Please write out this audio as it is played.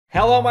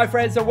Hello my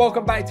friends and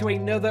welcome back to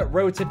another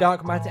Road to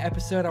Dark Matter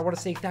episode. I want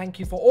to say thank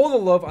you for all the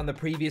love on the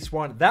previous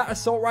one. That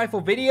assault rifle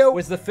video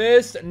was the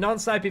first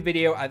non-sniping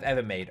video I've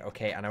ever made,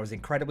 okay? And I was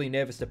incredibly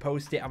nervous to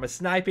post it. I'm a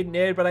sniping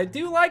nerd, but I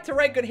do like to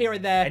rate good here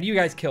and there. And you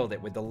guys killed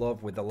it with the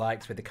love, with the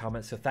likes, with the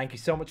comments. So thank you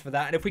so much for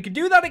that. And if we could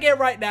do that again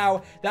right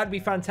now, that'd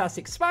be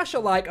fantastic. Smash a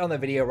like on the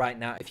video right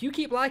now. If you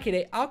keep liking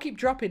it, I'll keep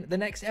dropping the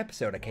next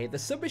episode, okay? The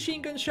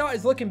submachine gun shot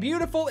is looking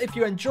beautiful. If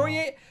you enjoy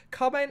it,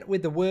 comment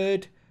with the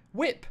word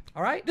whip.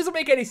 All right, doesn't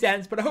make any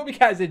sense, but I hope you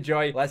guys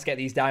enjoy. Let's get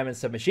these diamond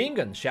submachine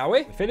guns, shall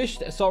we?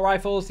 Finished assault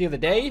rifles the other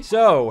day,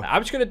 so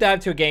I'm just gonna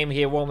dive to a game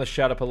here, warm the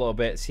shot up a little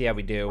bit, see how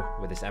we do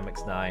with this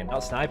MX9.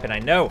 Not sniping, I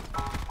know.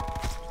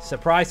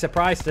 Surprise,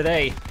 surprise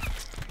today.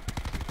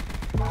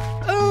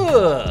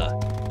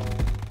 Ugh.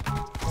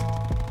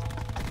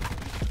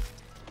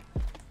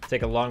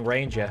 Take a long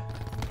ranger.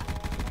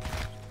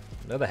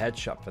 Another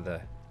headshot for the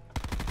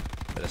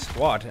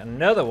squad.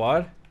 Another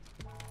one.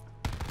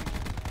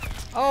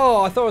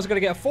 Oh, I thought I was going to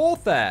get a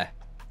fourth there.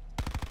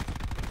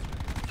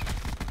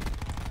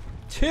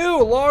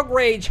 2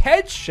 long-range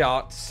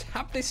headshots?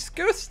 How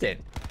disgusting.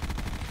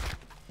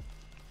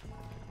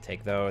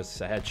 Take those.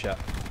 A headshot.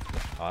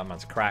 Oh, that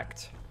man's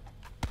cracked.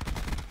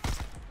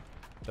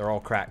 They're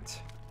all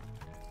cracked.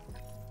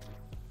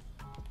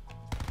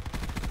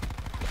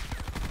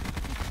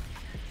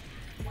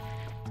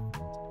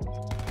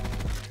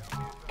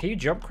 Can you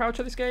jump crouch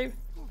in this game?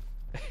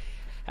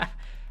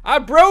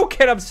 I'm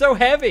broken. I'm so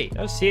heavy.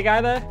 Don't see a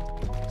guy there.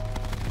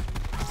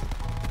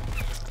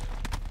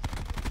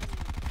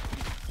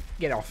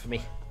 Get off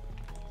me.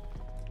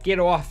 Get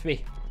off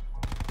me.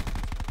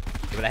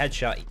 Give it a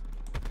headshot. Hit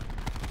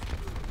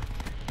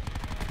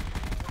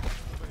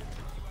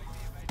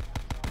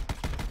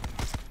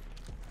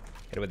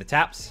it with the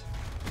taps.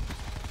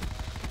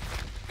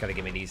 Gotta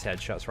give me these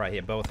headshots right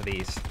here. Both of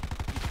these.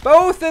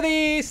 Both of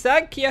these.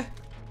 Thank you.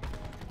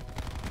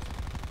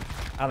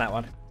 On that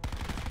one.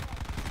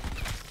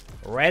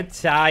 Red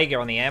Tiger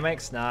on the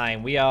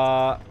MX9. We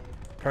are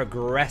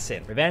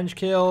progressing. Revenge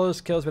kills,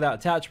 kills without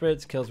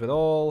attachments, kills with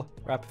all,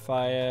 rapid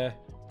fire,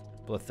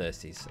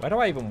 bloodthirsties. Why do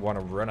I even want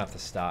to run off the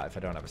start if I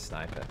don't have a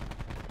sniper?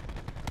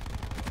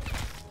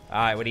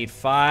 Alright, we need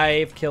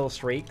 5 kill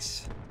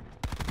streaks.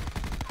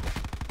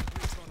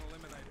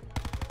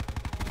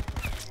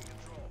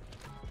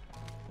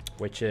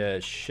 Which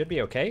should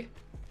be okay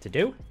to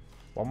do.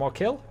 1 more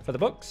kill for the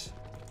books,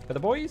 for the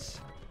boys,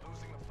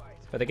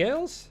 for the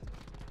girls.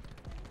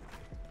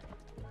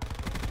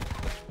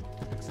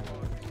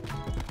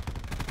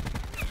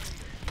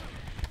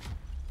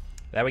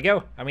 There we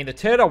go. I mean, the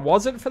turtle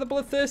wasn't for the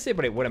bloodthirsty,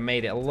 but it would have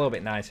made it a little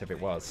bit nicer if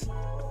it was.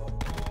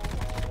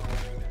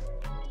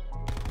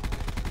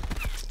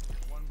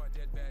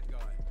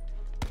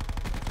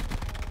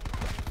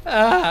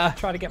 Ah,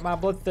 trying to get my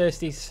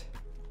bloodthirsties.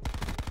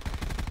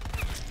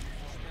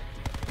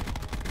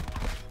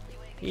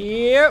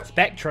 Yep.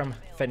 Spectrum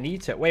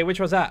Finito. Wait, which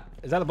was that?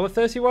 Is that the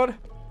bloodthirsty one?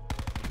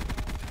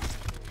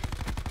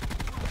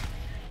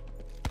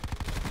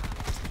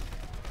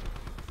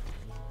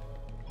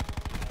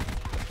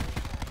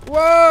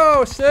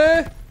 Whoa,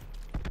 sir!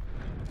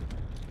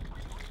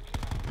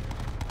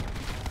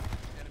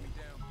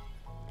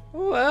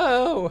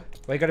 Whoa!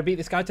 We gotta beat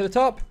this guy to the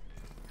top.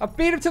 I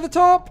beat him to the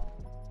top.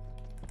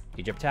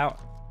 He jumped out.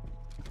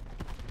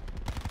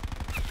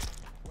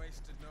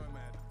 Wasted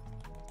nomad.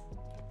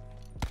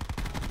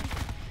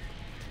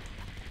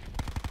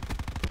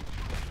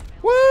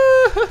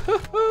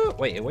 Woo!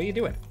 Wait, what are you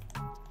doing?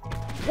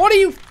 What do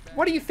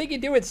you think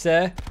you're doing,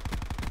 sir?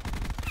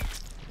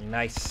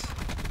 Nice.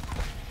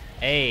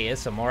 Hey, there's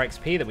some more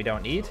XP that we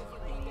don't need.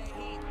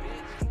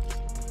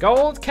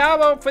 Gold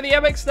camo for the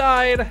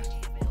MX9.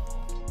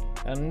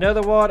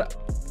 Another one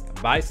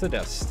bites the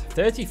dust.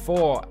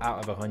 34 out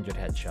of 100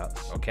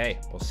 headshots. Okay,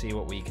 we'll see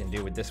what we can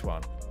do with this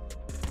one.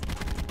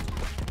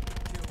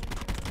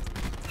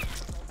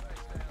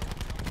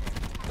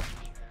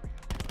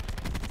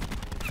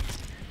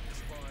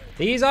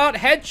 These aren't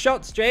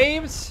headshots,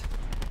 James.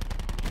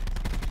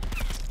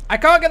 I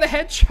can't get the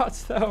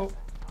headshots, though.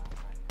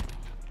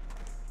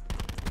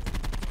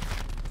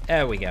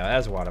 There we go.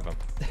 There's one of them.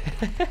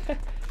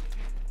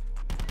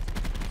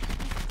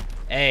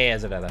 Hey,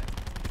 there's another.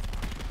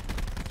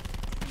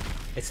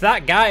 It's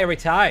that guy every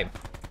time.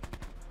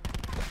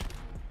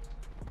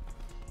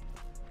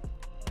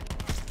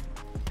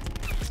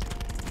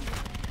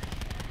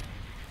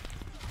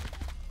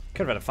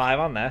 Could have been a 5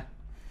 on there.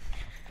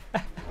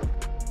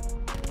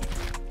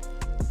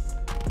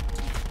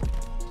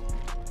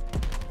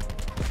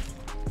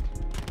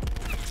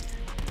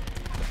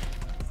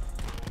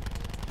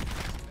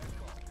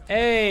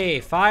 Hey,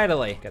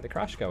 finally. Get the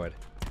crash going.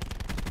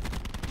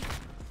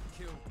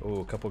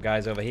 Ooh, a couple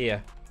guys over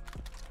here.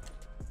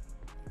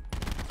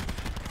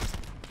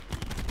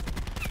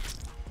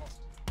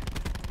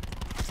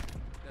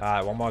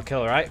 Alright, 1 more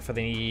kill, right? For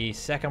the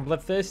second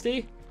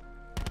bloodthirsty.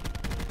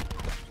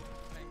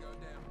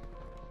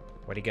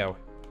 Where'd he go?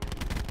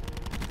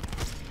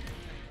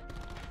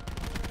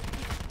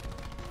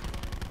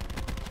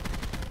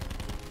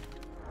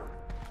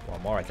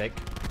 One more, I think.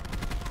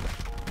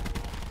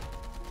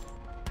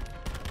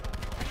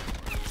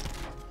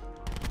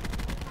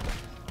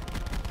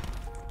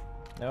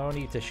 No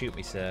need to shoot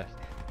me, sir.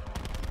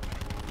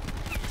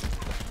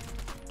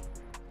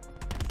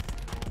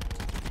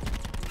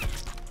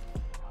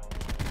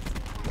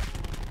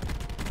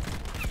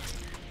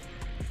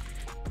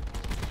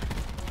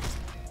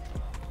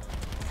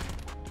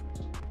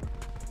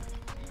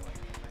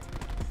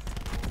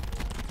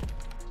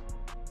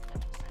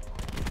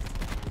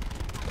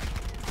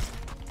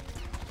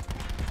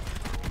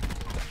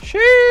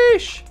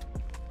 Sheesh!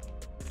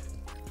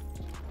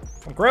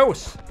 I'm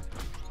gross.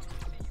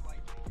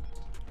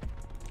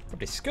 I'm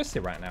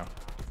disgusted right now.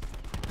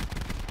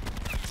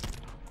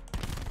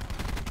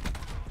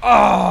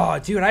 Oh,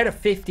 dude, I had a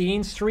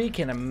 15 streak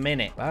in a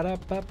minute.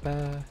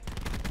 Ba-da-ba-ba.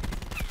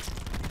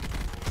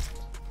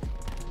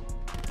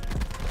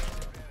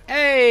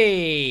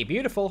 Hey,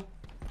 beautiful.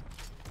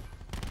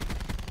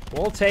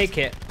 We'll take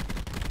it.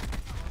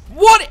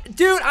 What?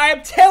 Dude, I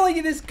am telling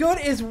you, this gun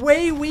is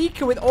way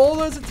weaker with all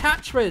those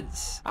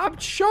attachments. I'm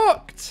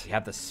shocked. We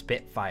have the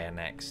Spitfire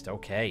next.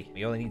 Okay.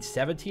 We only need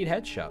 17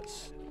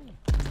 headshots.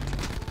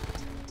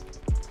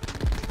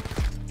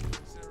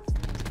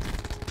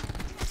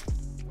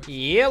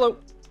 Yellow.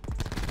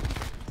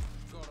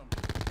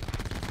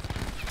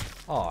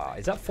 Oh,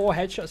 is that 4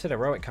 headshots in a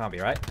row? It can't be,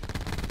 right?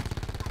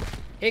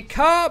 It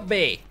can't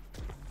be.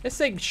 This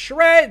thing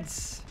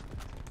shreds.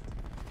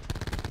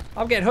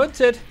 I'm getting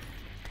hunted.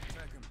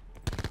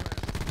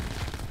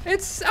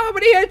 It's how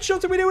many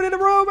headshots are we doing in a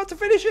row? I'm about to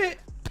finish it.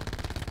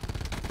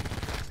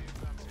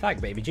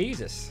 Thank baby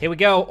Jesus. Here we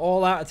go.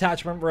 All out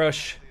attachment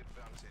rush.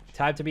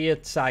 Time to be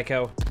a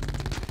psycho.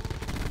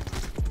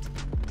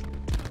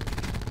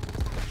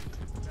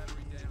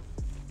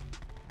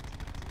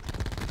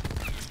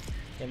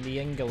 In the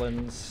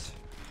Englands.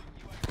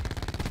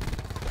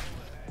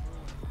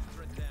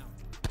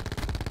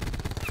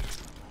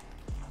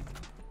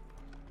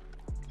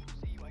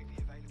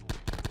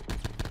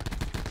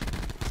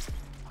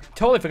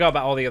 Totally forgot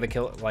about all the other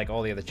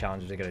all the other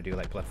challenges they're gonna do,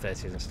 like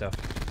bloodthirsties and stuff.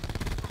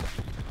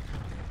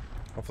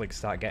 Hopefully, can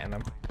start getting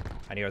them.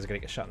 I knew I was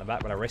gonna get shot in the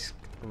back, but I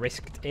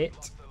risked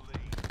it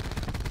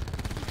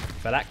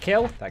for that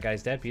kill. That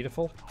guy's dead.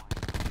 Beautiful,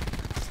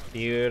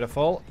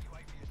 beautiful.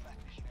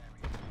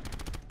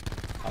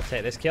 I'll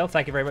take this kill.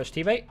 Thank you very much,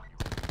 teammate.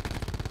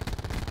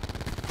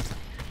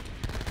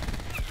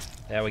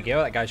 There we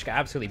go. That guy just got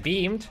absolutely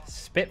beamed.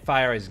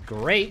 Spitfire is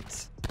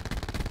great.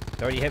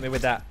 Don't you hit me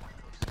with that.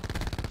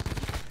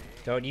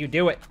 Don't you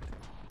do it.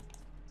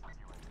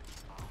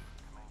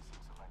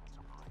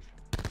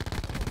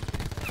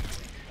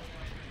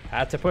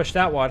 Had to push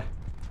that one.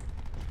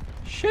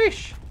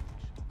 Sheesh.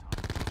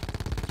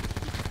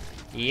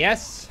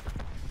 Yes.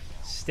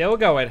 Still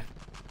going.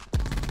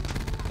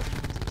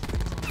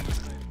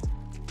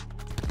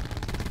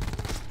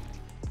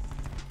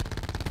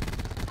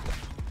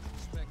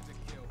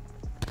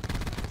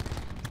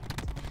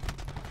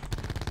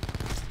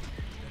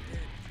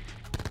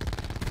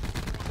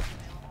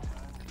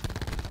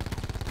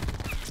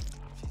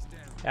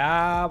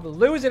 I'm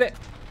losing it.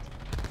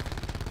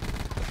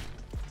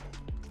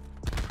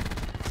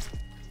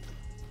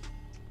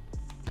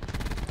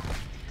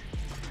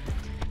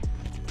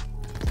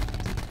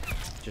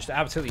 Just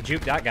absolutely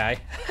juked that guy.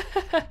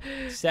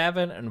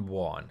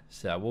 7-1.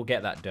 So we'll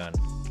get that done.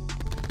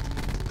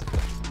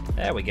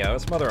 There we go.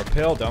 It's mother of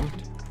pearl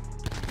dumped.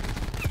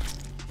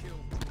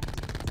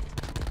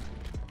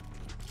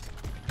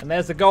 And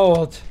there's the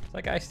gold.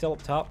 That guy's still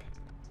up top.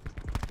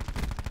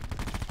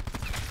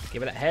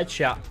 Give it a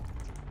headshot.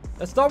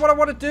 That's not what I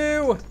want to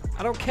do.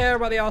 I don't care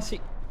about the RC.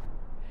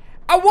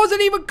 I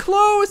wasn't even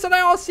close and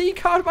I RC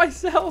card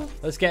myself.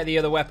 Let's get the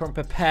other weapon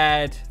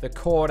prepared. The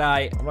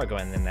cordite. I'm not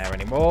going in there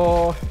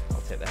anymore.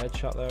 I'll take the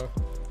headshot though.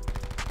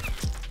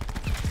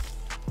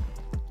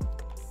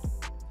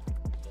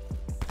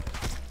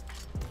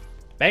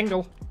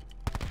 Bengal.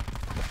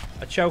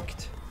 I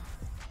choked.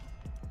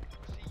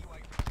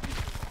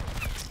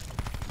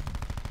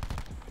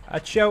 I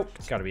choked.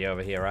 It's got to be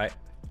over here, right?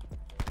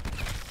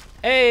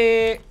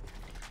 Hey.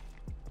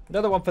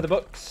 Another one for the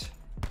books.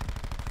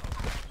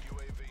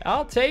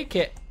 I'll take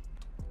it.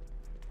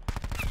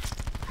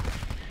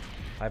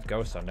 I have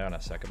ghosts on, don't I?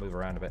 So I can move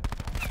around a bit.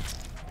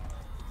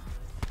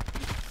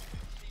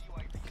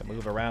 Can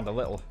move around a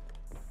little.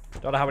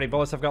 Don't know how many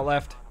bullets I've got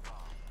left.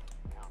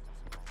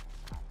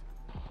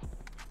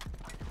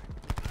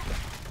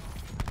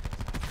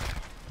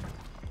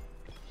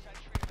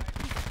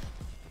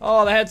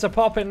 Oh, the heads are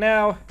popping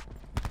now.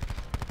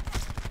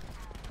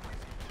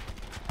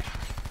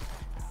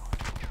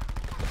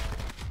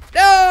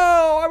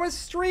 I was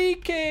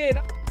streaking.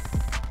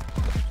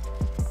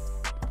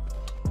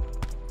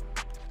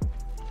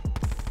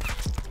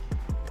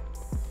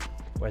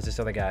 Where's this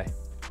other guy?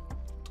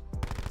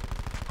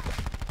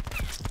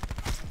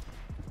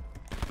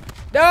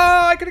 No,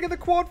 I couldn't get the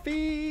quad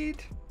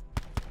feed.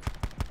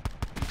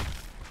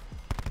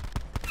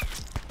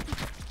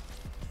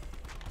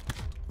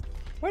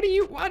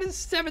 Why does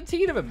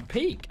 17 of them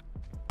peek?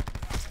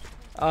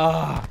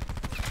 Oh,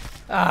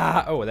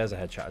 there's a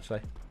headshot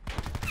actually.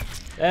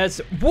 There's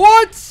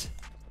what?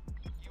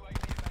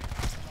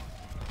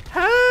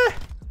 Huh?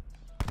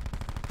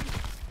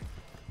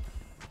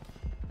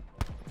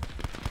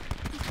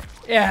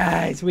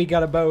 Yes, we got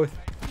them both.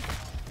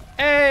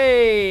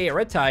 Hey,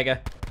 red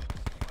tiger.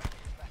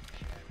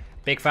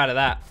 Big fan of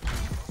that.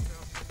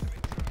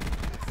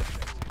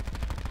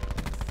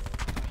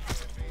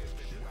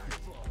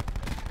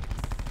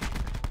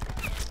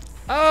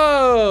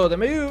 Oh, the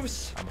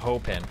moves. I'm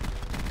hoping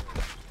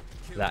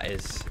that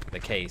is the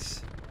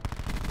case.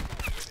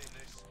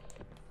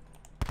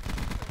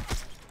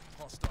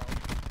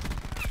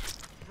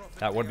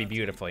 That would be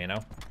beautiful, you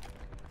know?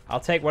 I'll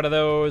take one of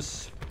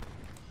those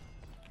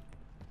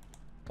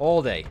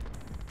all day.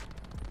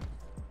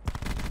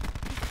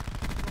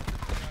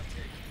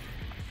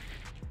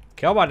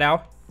 Come on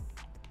now.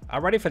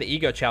 I'm ready for the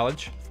ego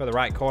challenge for the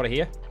right corner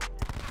here.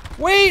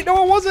 Wait,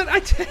 no, I wasn't. I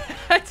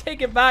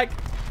take it back.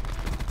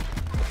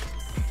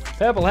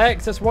 Purple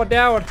Hex, that's one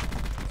down.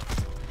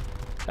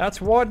 That's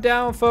one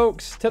down,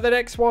 folks. To the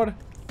next one.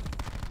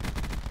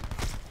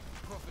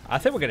 I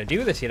think we're going to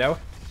do this, you know.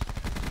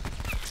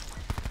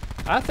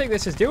 I think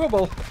this is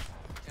doable.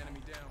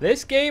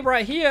 This game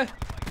right here.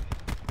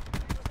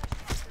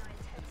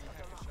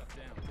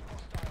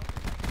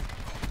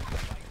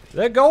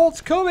 The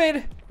gold's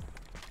coming.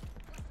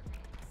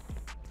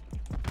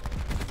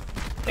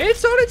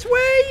 It's on its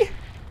way.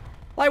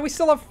 Like, we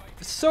still have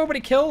so many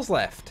kills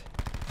left.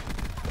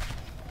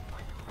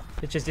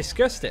 Which is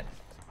disgusting.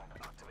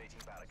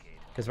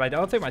 Because I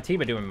don't think my team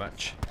are doing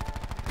much.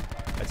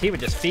 My team are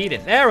just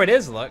feeding. There it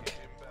is, look.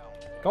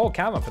 Gold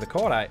camo for the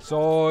Cordite.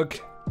 Zorg.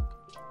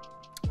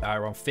 Alright,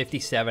 we're on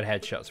 57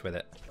 headshots with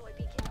it.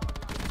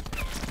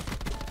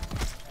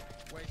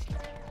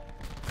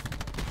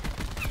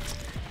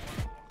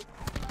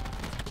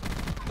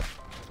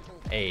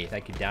 Hey,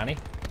 thank you, Danny.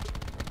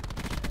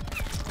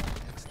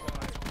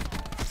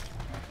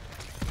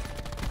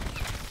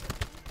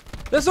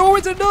 There's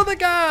always another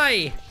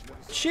guy!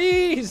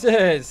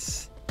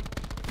 Jesus!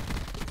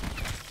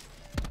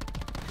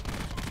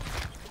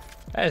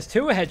 There's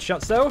 2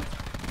 headshots, though.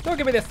 Don't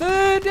give me the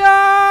third!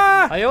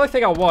 Ah! The only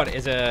thing I want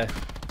is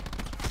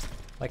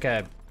like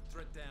a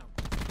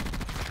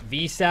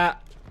VSAT,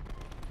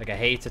 like a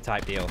hater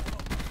type deal.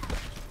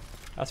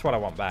 That's what I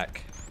want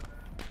back.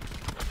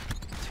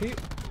 2.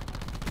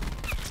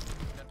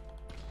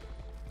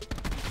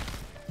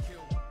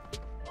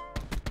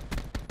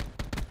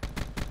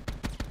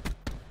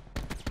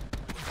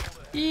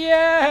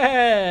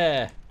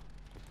 Yeah!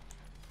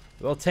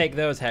 We'll take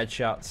those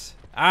headshots.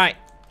 Alright.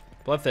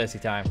 Bloodthirsty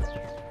time.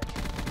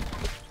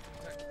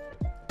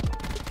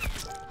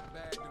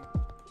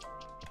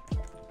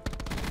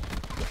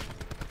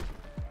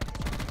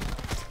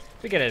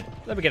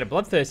 Let me get a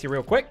bloodthirsty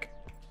real quick.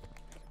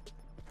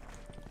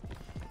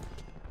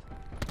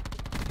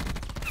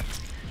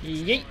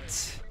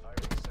 Yeet.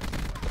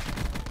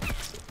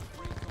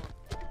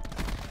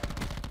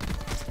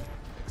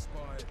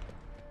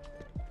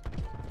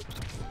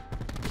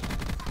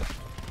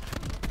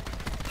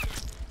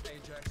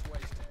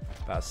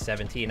 About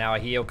 17-hour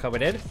heal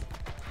coming in.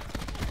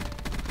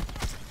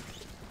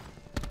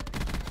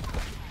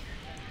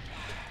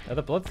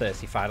 Another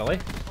bloodthirsty finally.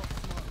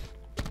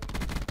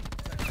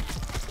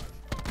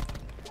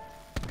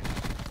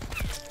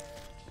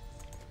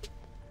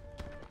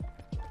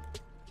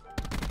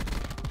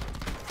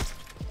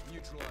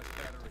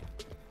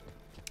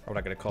 I'm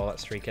not gonna call that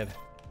streaking.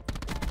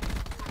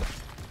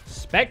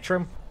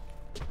 Spectrum.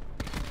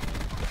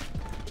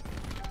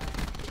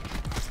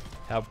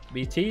 Help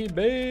me,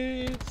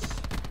 teammates.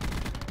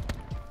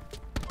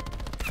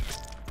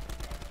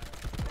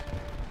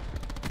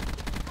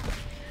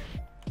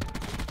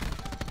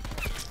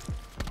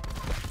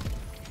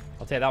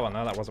 I'll take that one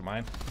though, that wasn't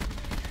mine.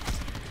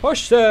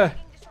 Push, sir!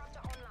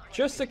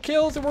 Just the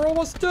kills and we're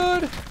almost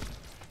done!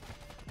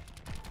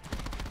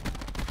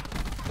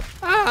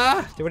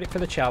 Ah! Doing it for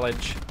the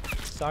challenge.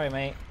 Sorry,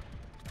 mate.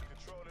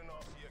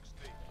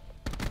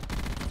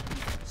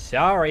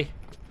 Sorry.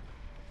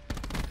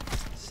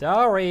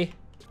 Sorry.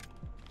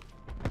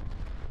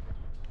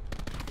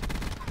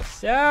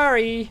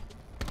 Sorry.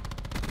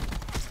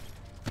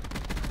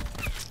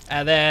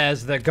 And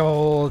there's the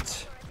gold.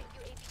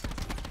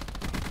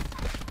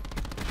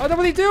 Oh, don't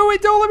let me do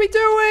it! Don't let me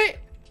do it!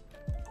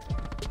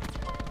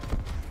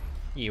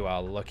 You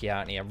are lucky,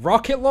 aren't you?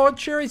 Rocket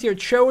launcher is your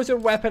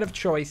chosen weapon of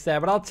choice there,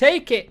 but I'll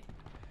take it.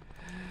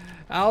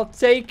 I'll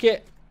take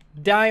it.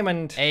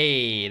 Diamond.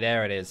 Hey,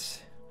 there it is.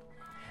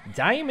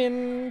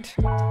 Diamond.